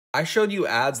I showed you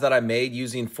ads that I made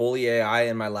using fully AI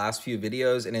in my last few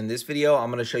videos, and in this video, I'm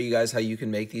gonna show you guys how you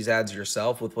can make these ads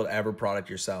yourself with whatever product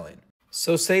you're selling.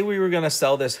 So say we were gonna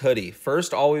sell this hoodie.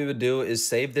 First, all we would do is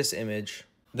save this image.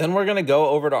 Then we're gonna go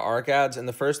over to ArcAds, and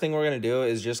the first thing we're gonna do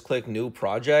is just click New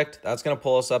Project. That's gonna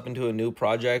pull us up into a new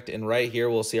project, and right here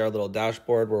we'll see our little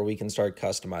dashboard where we can start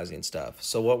customizing stuff.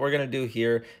 So what we're gonna do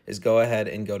here is go ahead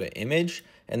and go to Image,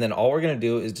 and then all we're gonna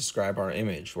do is describe our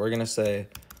image. We're gonna say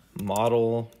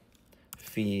model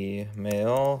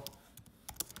female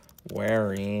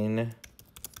wearing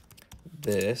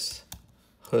this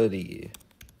hoodie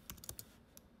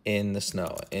in the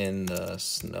snow,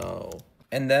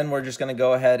 And then we're just gonna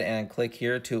go ahead and click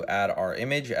here to add our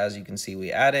image. As you can see,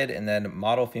 we added, and then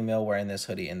model female wearing this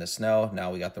hoodie in the snow.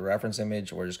 Now we got the reference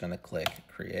image. We're just gonna click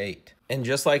create. And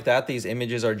just like that, these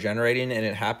images are generating, and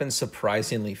it happens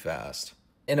surprisingly fast.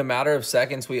 In a matter of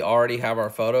seconds, we already have our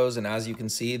photos, and as you can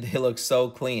see, they look so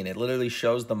clean. It literally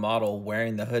shows the model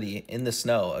wearing the hoodie in the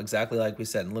snow, exactly like we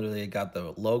said. And literally, it got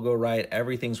the logo right.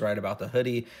 Everything's right about the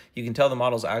hoodie. You can tell the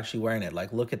model's actually wearing it.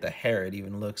 Like, look at the hair. It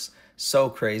even looks so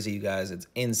crazy, you guys. It's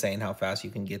insane how fast you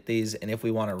can get these. And if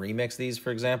we want to remix these,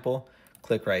 for example,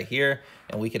 click right here,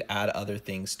 and we could add other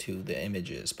things to the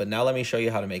images. But now let me show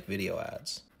you how to make video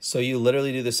ads. So you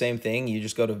literally do the same thing. You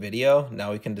just go to video.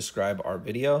 Now we can describe our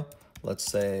video. Let's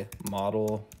say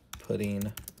model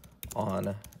putting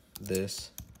on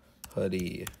this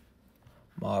hoodie.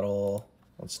 Model,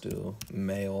 let's do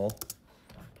male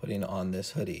putting on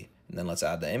this hoodie. And then let's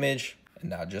add the image.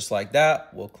 And now just like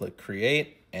that, we'll click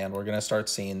create, and we're gonna start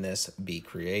seeing this be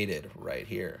created right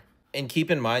here. And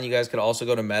keep in mind, you guys could also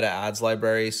go to Meta Ads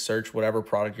Library, search whatever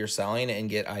product you're selling, and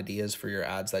get ideas for your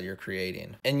ads that you're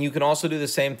creating. And you can also do the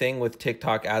same thing with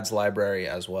TikTok Ads Library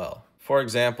as well. For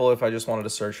example, if I just wanted to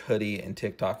search hoodie in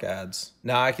TikTok ads,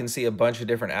 now I can see a bunch of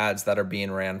different ads that are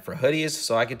being ran for hoodies,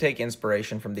 so I could take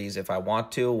inspiration from these if I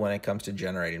want to when it comes to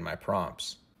generating my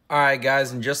prompts. All right,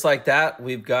 guys, and just like that,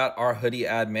 we've got our hoodie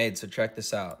ad made, so check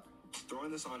this out.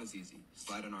 Throwing this on is easy.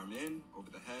 Slide an arm in, over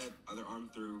the head, other arm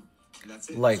through, and that's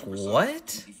it. Like, Super what?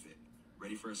 soft, easy fit.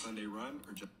 Ready for a Sunday run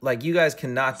or just Like, you guys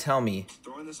cannot tell me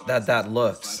that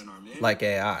looks like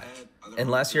AI.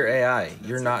 Unless you're AI,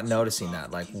 you're not noticing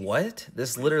that. Like, what?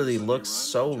 This literally looks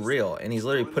so real, and he's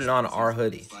literally put it on our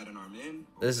hoodie.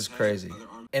 This is crazy.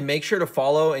 And make sure to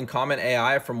follow and comment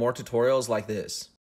AI for more tutorials like this.